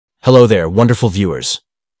Hello there, wonderful viewers.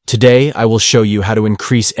 Today, I will show you how to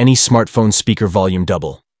increase any smartphone speaker volume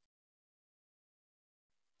double.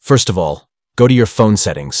 First of all, go to your phone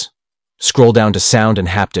settings. Scroll down to Sound and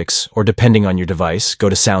Haptics, or depending on your device, go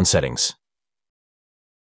to Sound Settings.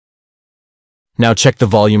 Now check the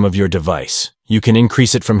volume of your device. You can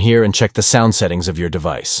increase it from here and check the sound settings of your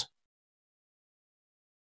device.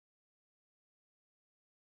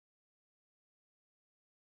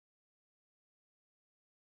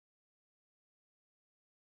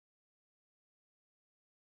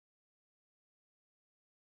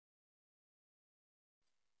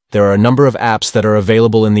 There are a number of apps that are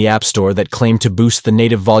available in the App Store that claim to boost the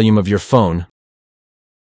native volume of your phone.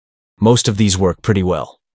 Most of these work pretty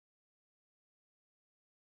well.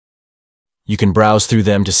 You can browse through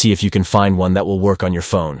them to see if you can find one that will work on your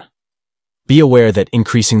phone. Be aware that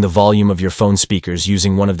increasing the volume of your phone speakers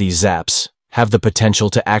using one of these apps have the potential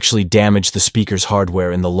to actually damage the speaker's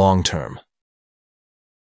hardware in the long term.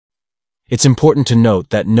 It's important to note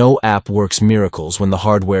that no app works miracles when the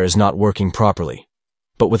hardware is not working properly.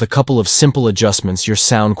 But with a couple of simple adjustments, your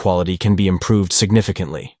sound quality can be improved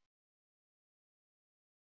significantly.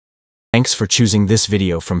 Thanks for choosing this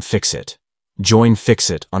video from Fixit. Join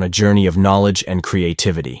Fixit on a journey of knowledge and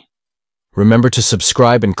creativity. Remember to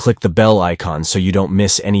subscribe and click the bell icon so you don't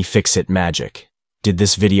miss any Fixit magic. Did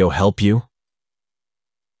this video help you?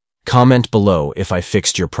 Comment below if I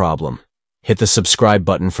fixed your problem. Hit the subscribe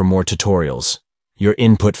button for more tutorials. Your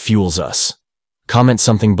input fuels us. Comment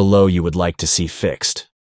something below you would like to see fixed.